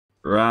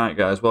Right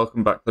guys,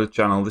 welcome back to the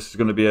channel. This is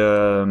going to be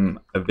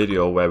a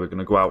video where we're going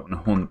to go out and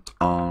hunt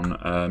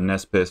on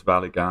Nez Perce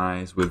Valley,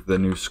 guys, with the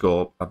new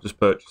scope. I've just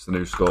purchased the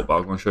new scope, but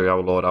I'm going to show you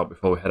our loadout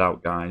before we head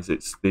out, guys.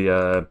 It's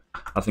the,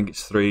 I think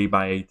it's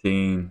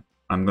 3x18.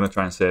 I'm going to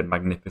try and say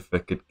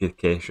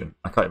magnification.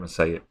 I can't even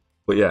say it.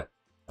 But yeah,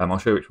 I'll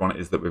show you which one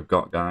it is that we've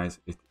got, guys.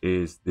 It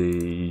is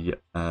the,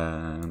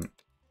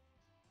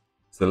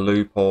 it's the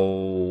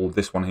Loophole,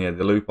 this one here,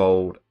 the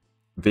Loophole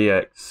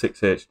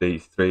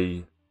VX6HD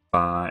 3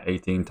 by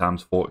 18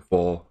 times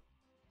 44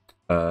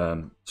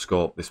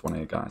 scope, this one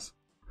here, guys.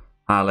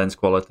 High lens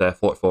quality,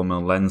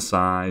 44mm lens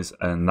size,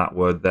 and that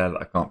word there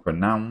that I can't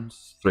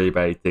pronounce,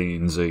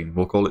 3x18 zoom.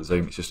 We'll call it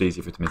zoom, it's just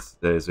easy for me to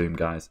say zoom,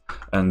 guys.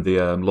 And the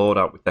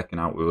loadout we're taking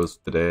out with us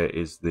today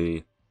is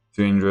the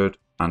 300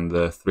 and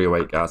the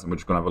 308, guys, and we're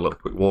just going to have a little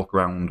quick walk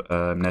around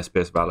Nez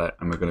Perce Valley,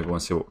 and we're going to go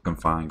and see what we can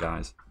find,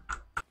 guys.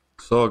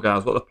 So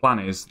guys, what the plan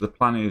is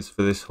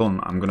for this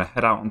hunt, I'm going to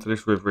head out onto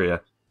this river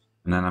here,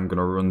 and then I'm going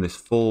to run this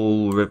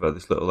full river,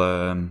 this little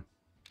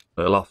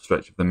little off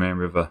stretch of the main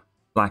river.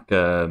 Like,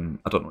 I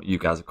don't know what you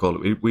guys would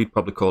call it. We'd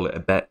probably call it a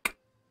beck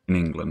in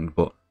England,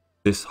 but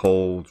this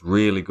holds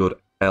really good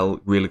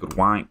elk, really good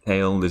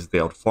whitetail. There's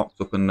the odd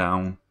fox up and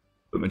down,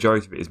 but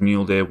majority of it is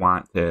mule deer,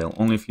 whitetail.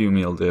 Only a few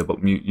mule deer,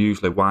 but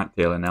usually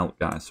whitetail and elk,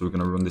 guys. So we're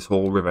going to run this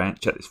whole river. I ain't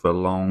checked this for a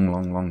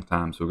long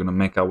time. So we're going to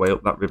make our way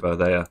up that river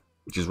there,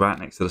 which is right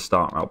next to the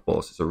starter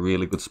outpost. It's a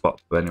really good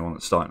spot for anyone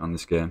that's starting on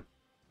this game.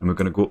 And we're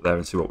going to go up there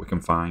and see what we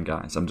can find,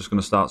 guys. I'm just going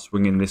to start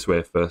swinging this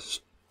way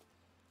first.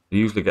 I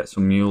usually get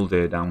some mule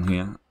deer down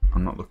here.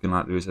 I'm not looking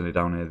like there is any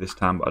down here this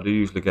time, but I do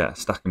usually get a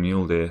stack of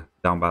mule deer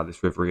down by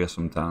this river here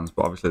sometimes.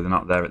 But obviously they're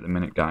not there at the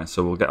minute, guys.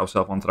 So we'll get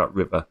ourselves onto that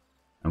river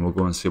and we'll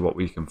go and see what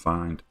we can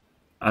find.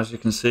 As you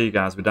can see,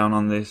 guys, we're down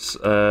on this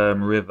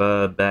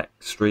river, beck,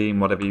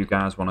 stream, whatever you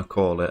guys want to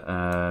call it.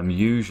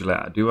 Usually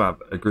I do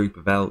have a group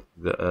of elk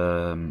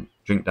that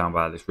drink down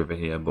by this river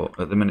here, but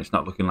at the minute it's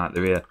not looking like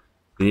they're here.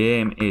 The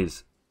aim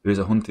is, there is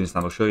a hunting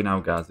stand. I'll show you now,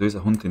 guys. There is a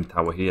hunting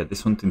tower here.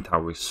 This hunting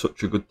tower is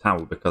such a good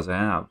tower because I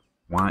have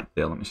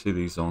whitetail. Let me see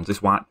these zones.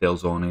 This whitetail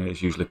zone here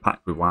is usually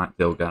packed with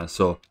whitetail, guys.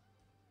 So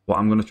what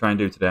I'm going to try and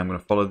do today, I'm going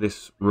to follow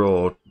this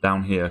road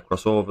down here,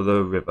 cross over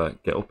the river,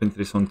 get up into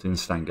this hunting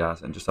stand,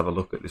 guys, and just have a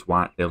look at this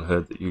whitetail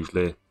herd that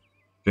usually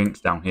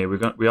drinks down here.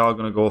 We are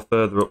going to go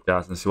further up,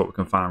 guys, and see what we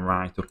can find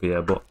right up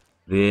here. But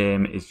the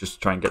aim is just to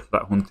try and get to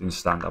that hunting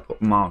stand. I'll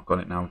put a mark on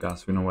it now,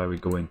 guys, so we know where we're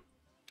going.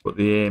 But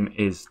the aim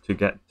is to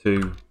get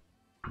to...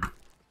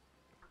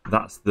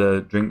 That's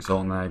the drink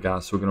zone there,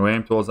 guys. So we're going to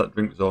aim towards that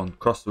drink zone,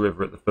 cross the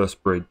river at the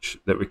first bridge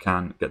that we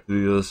can, get to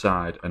the other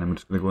side, and then we're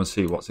just going to go and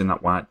see what's in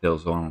that whitetail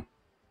zone.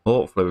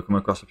 Hopefully we come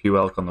across a few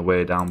elk on the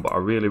way down, but I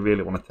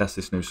really want to test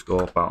this new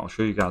scope out. I'll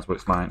show you guys what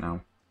it's like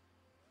now.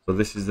 So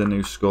this is the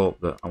new scope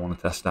that I want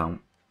to test out.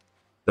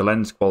 The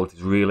lens quality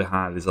is really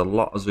high. There's a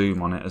lot of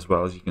zoom on it as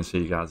well, as you can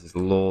see, guys. There's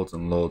loads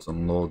and loads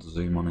of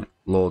zoom on it.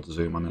 Loads of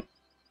zoom on it.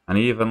 And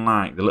even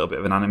like the little bit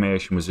of an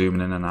animation we're zooming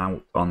in and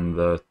out on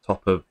the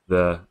top of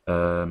the,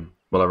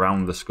 well,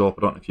 around the scope.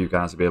 I don't know if you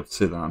guys will be able to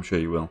see that. I'm sure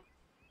you will.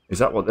 Is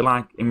that what they're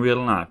like in real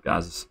life,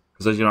 guys?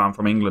 Because as you know, I'm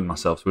from England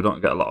myself, so we don't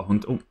get a lot of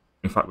hunt. Oh,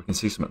 in fact, we can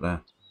see something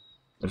there.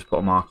 I just put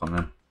a mark on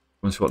them.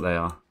 Let's see what they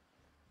are.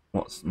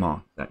 What's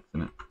marked next,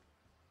 isn't it?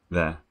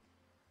 There.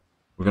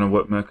 We're going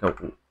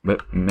to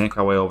make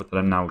our way over to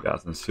them now,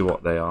 guys, and see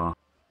what they are.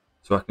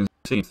 So I can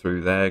see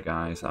through there,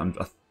 guys. I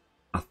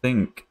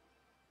think...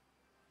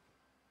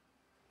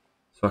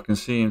 So I can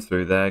see him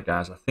through there,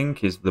 guys. I think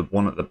he's the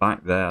one at the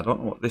back there. I don't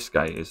know what this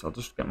guy is. I'll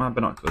just get my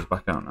binoculars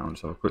back out now and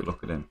just have a quick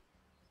look at him.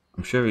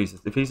 I'm sure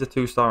if he's a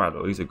 2-star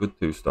adult, he's a good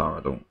 2-star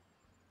adult.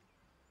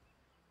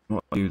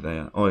 What are you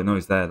there? Oh, no,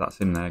 he's there. That's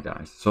him there,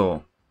 guys.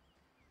 So,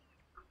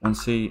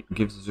 once he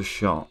gives us a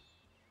shot,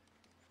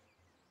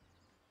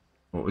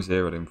 what we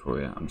zeroed him for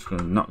here? I'm just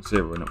going to knock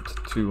zeroing up to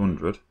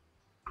 200.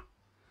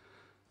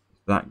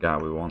 That guy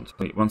we want.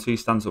 Once he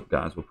stands up,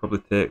 guys, we'll probably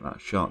take that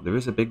shot. There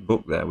is a big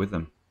buck there with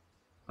him.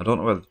 I don't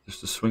know whether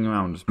just to swing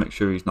around, just make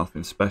sure he's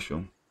nothing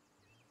special.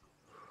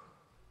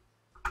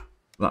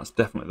 That's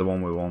definitely the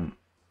one we want.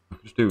 I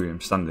can just do with him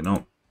standing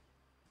up,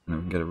 and then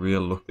we can get a real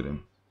look at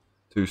him.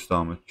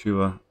 2-star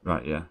mature,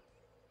 right? Yeah,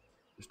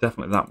 it's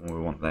definitely that one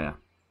we want there.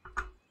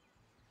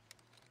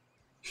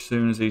 As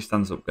soon as he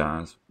stands up,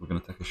 guys, we're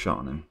going to take a shot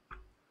on him.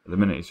 At the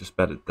minute, he's just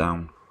bedded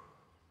down.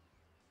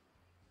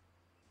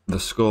 The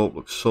scope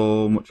looks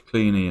so much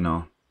cleaner, you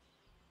know.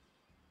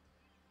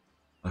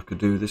 I could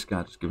do this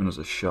guy just giving us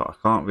a shot. I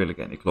can't really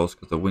get any close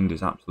because the wind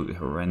is absolutely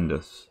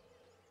horrendous.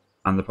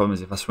 And the problem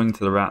is if I swing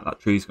to the right, that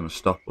tree's going to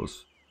stop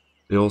us.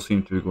 They all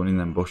seem to be going in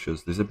them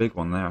bushes. There's a big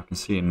one there. I can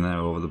see him there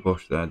over the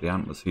bush there. The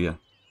antlers here.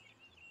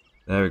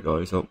 There we go.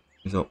 He's up.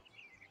 He's up.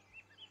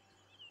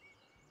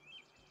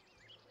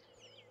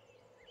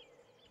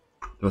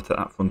 Do I take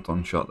that front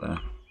on shot there?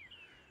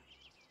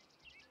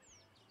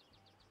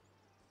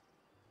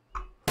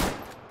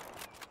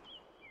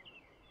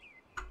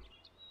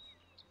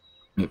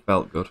 It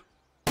felt good.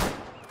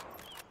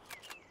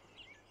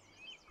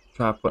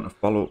 Try putting a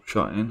follow-up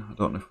shot in. I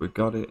don't know if we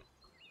got it.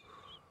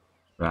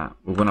 Right,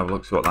 we're gonna have a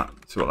look, see what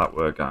that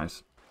were,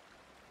 guys.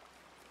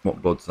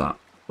 What blood's that?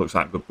 Looks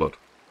like good blood.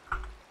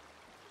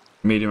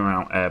 Medium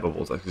amount air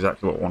bubbles. That's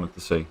exactly what I wanted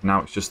to see.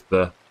 Now it's just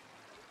the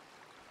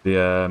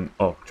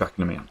oh,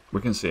 tracking him in.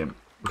 We can see him.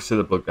 We can see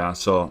the blood, guys.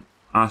 So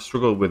I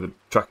struggle with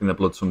tracking the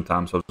blood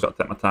sometimes, so I've got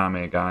to take my time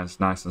here, guys,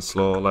 nice and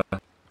slowly.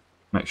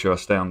 Make sure I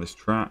stay on this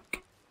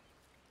track.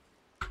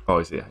 Oh,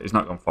 he's here. He's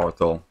not gone far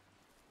at all.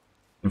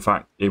 In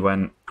fact, he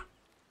went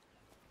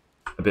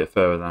a bit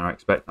further than I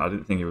expected. I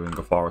didn't think he was going to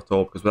go far at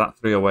all, because with that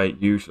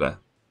 308 usually...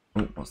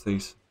 Oh, what's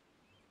these?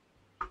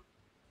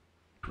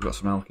 We've got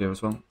some elk here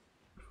as well.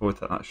 Before we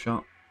take that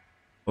shot.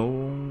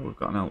 Oh, we've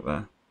got an elk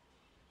there.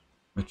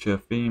 Mature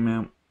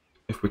female.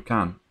 If we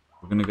can,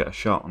 we're going to get a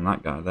shot on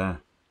that guy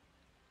there.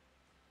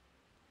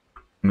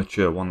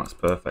 Mature one, that's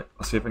perfect.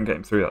 I'll see if I can get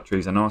him through that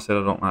trees. I know I said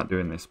I don't like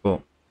doing this,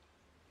 but...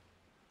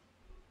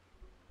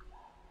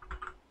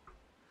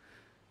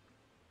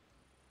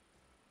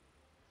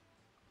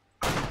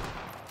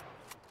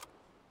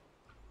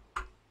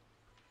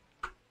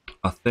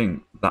 I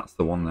think that's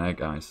the one there,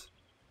 guys.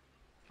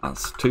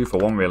 That's 2 for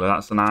 1, really.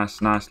 That's a nice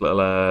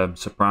little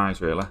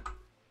surprise, really.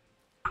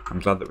 I'm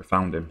glad that we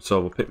found him. So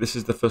we'll pick. This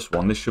is the first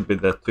one. This should be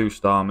the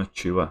 2-star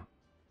mature.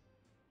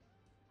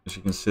 As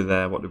you can see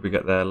there, what did we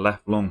get there?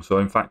 Left lung. So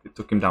in fact, it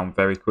took him down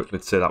very quickly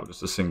to say that was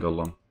just a single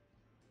lung.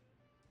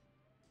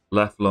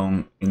 Left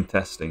lung in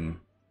testing,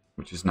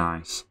 which is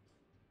nice.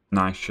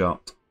 Nice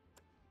shot.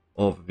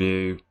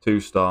 Overview.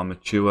 2-star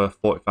mature,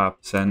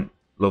 45%.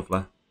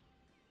 Lovely.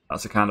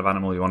 That's the kind of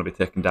animal you want to be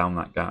taking down,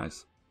 that,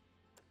 guys.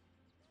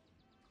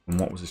 And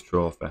what was his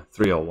trophy?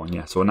 301,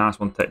 yeah. So a nice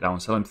one to take down.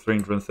 Sell him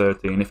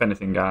 313. If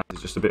anything, guys,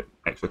 it's just a bit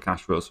extra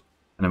cash for us.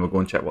 And then we'll go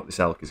and check what this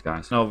elk is,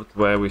 guys. Over to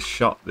where we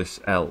shot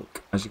this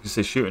elk. As you can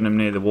see, shooting them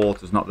near the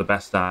water is not the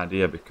best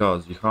idea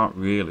because you can't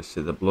really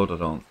see the blood, I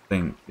don't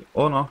think.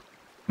 Oh, no.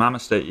 My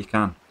mistake, you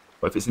can.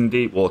 But if it's in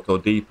deep water or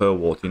deeper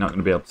water, you're not going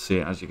to be able to see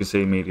it. As you can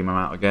see, medium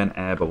amount again,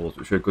 air bubbles,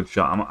 which are a good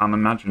shot. I'm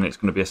imagining it's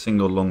going to be a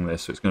single lung,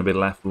 this. So it's going to be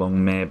left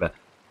lung, maybe.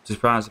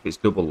 Surprised if it's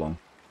double lung.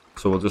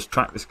 So we'll just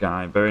track this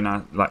guy very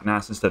nice,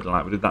 nice and steady,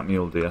 like we did that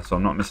mule deer. So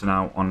I'm not missing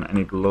out on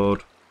any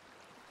blood.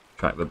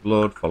 Track the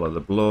blood, follow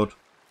the blood.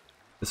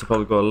 This will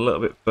probably go a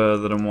little bit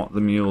further than what the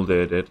mule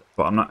deer did,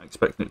 but I'm not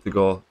expecting it to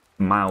go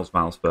miles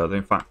further.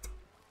 In fact,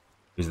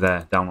 he's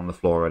there, down on the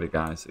floor already,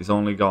 guys. He's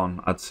only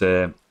gone, I'd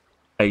say,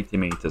 80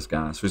 meters,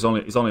 guys. So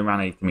he's only ran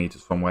 80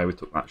 meters from where we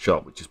took that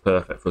shot, which is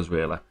perfect for us,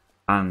 really.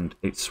 And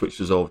it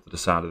switches over to the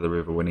side of the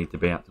river we need to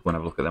be at to go and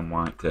have a look at them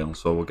whitetails.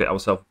 So we'll get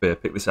ourselves up here,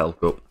 pick this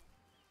elk up,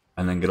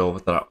 and then get over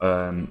to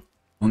that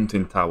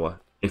hunting tower,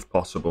 if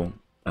possible,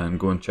 and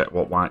go and check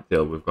what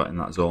whitetail we've got in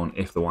that zone,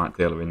 if the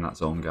whitetail are in that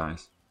zone,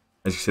 guys.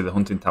 As you see, the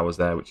hunting tower's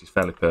there, which is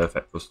fairly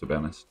perfect for us, to be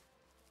honest.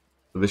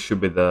 So this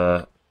should be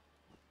the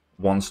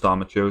 1-star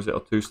mature, is it, or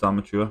 2-star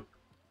mature?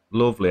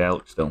 Lovely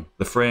elk still.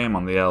 The frame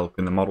on the elk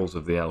and the models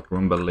of the elk are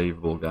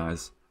unbelievable,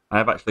 guys. I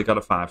have actually got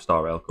a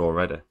 5-star elk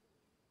already.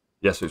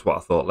 Yes, it's what I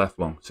thought. Left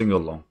lung, single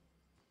lung.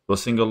 So a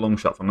single lung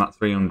shot from that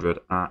 300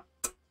 at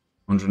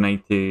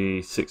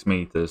 186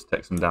 meters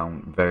takes them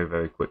down very,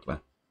 very quickly.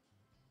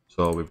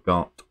 So we've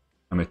got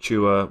a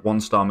mature,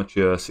 1-star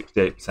mature,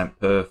 68%,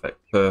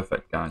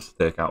 perfect, guys, to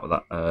take out of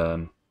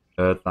that.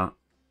 Heard that.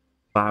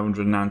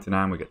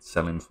 599 we get to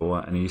sell him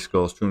for, and he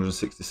scores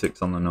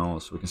 266 on the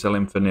nose. So we can sell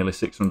him for nearly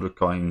 600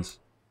 coins,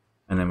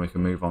 and then we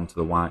can move on to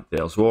the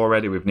whitetail. So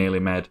already we've nearly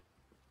made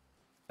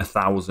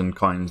 1,000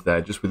 coins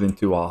there, just within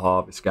 2-hour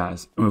harvest,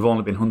 guys. And we've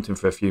only been hunting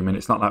for a few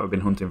minutes. It's not like we've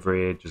been hunting for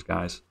ages,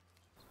 guys.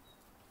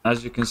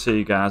 As you can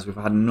see, guys, we've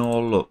had no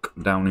luck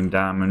down in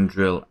Diamond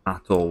Drill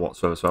at all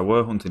whatsoever. So I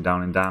were hunting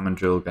down in Diamond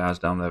Drill, guys,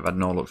 down there. I've had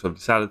no luck. So I've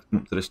decided to come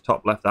up to this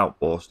top left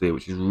outpost here,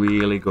 which is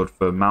really good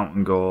for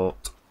mountain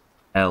goat,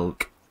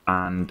 elk,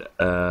 and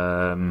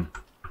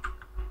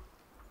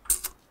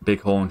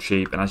bighorn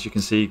sheep. And as you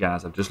can see,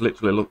 guys, I've just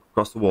literally looked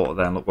across the water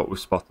there and look what we've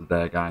spotted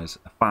there, guys.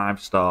 A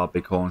 5-star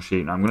bighorn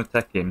sheep. Now I'm going to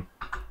take him.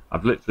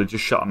 I've literally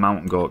just shot a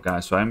mountain goat,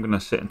 guys. So I'm going to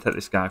sit and take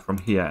this guy from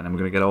here, and I'm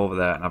going to get over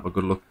there and have a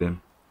good look at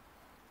him.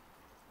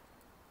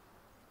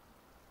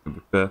 It'll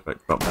be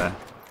perfect up there.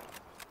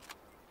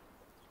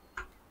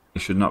 He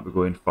should not be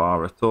going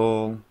far at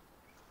all.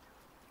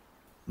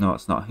 No,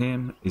 it's not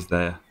him. He's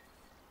there.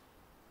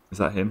 Is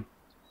that him?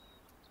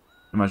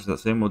 Imagine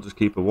that's him. We'll just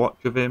keep a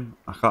watch of him.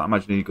 I can't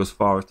imagine he goes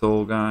far at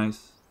all,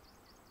 guys.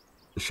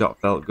 The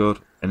shot felt good.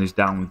 And he's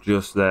down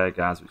just there,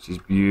 guys, which is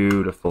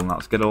beautiful. Now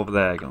let's get over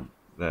there again.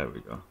 There we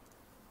go.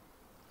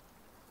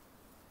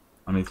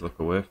 I need to look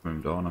away from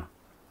him, don't I?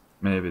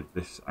 Maybe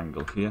this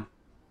angle here.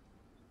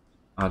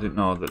 I didn't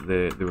know that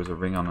there was a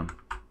ring on him.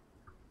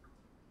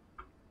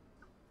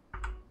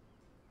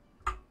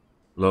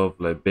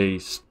 Lovely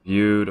beast.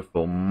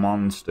 Beautiful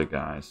monster,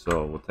 guys.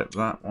 So we'll take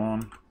that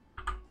one.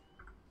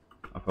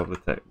 I'll probably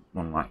take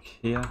one like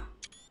here.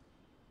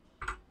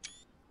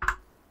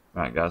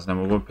 Right, guys, then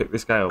we'll go and pick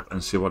this guy up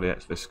and see what he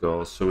actually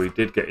scores. So he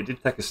did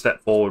take a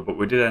step forward, but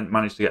we did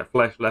manage to get a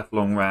flesh, left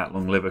lung, right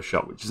lung, liver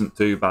shot, which isn't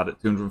too bad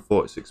at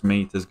 246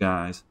 meters,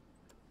 guys.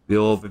 The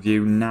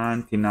overview,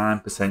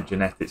 99%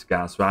 genetics,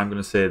 guys. So I'm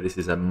going to say this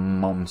is a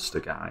monster,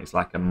 guys.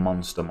 Like a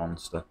monster.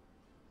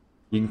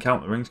 You can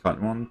count the rings, can't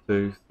you? 1,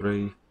 2,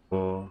 3,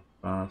 4,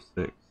 5,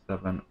 6,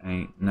 7,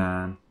 8,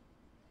 9,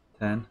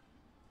 10.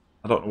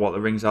 I don't know what the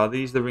rings are.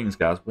 These are the rings,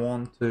 guys.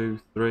 1, 2,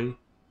 3,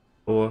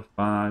 4,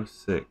 5,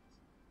 6,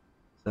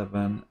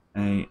 7,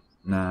 8,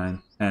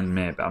 9, 10,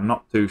 maybe. I'm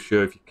not too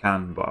sure if you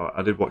can, but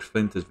I did watch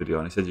Flinter's video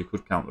and he said you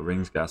could count the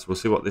rings, guys. So we'll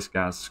see what this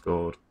guy's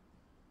scored.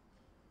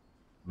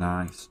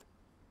 Nice.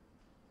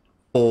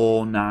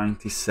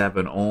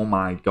 497. Oh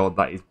my god,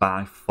 that is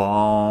by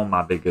far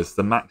my biggest.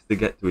 The max to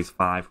get to is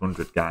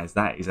 500, guys.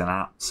 That is an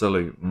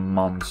absolute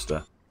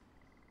monster.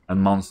 A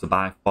monster,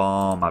 by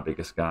far my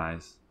biggest,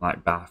 guys.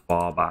 Like by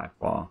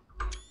far.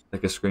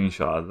 Take a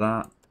screenshot of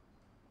that.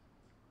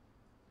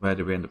 Where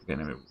did we end up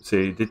getting him?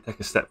 See, he did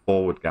take a step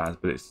forward, guys,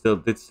 but it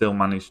did still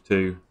manage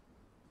to.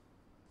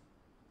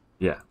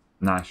 Yeah,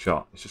 nice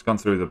shot. It's just gone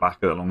through the back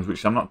of the lungs,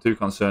 which I'm not too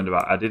concerned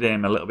about. I did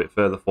aim a little bit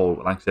further forward,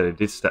 but like I said, it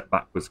did step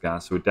backwards,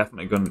 guys. So we're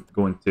definitely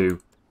going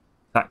to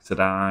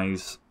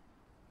taxidize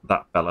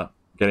that fella,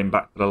 get him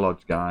back to the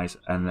lodge, guys,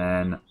 and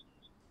then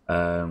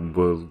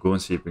we'll go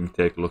and see if we can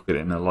take a look at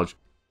it in the lodge.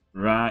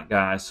 Right,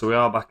 guys, so we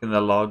are back in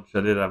the lodge. I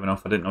did have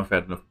enough. I didn't know if I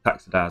had enough to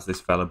taxidize this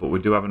fella, but we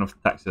do have enough to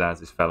taxidize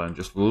this fella. And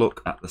just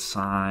look at the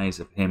size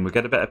of him. We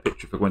get a better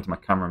picture if we go into my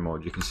camera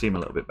mode. You can see him a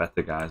little bit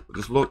better, guys. But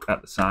just look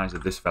at the size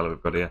of this fella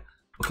we've got here.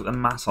 Look at the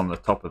mass on the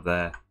top of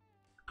there.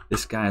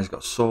 This guy has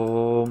got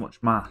so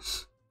much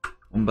mass.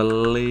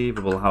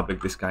 Unbelievable how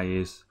big this guy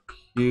is.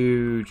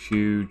 Huge,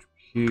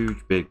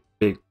 big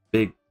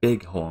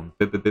horn.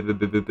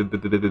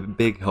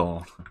 Big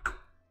horn.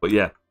 But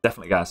yeah,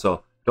 definitely, guys.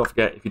 So don't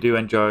forget, if you do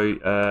enjoy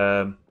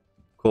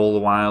Call the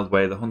Wild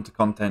Way, the hunter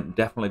content,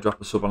 definitely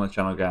drop a sub on the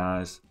channel,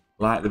 guys.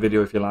 Like the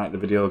video if you like the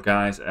video,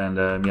 guys. And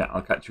yeah,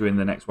 I'll catch you in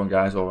the next one,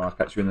 guys, or I'll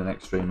catch you in the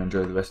next stream.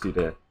 Enjoy the rest of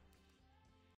your day.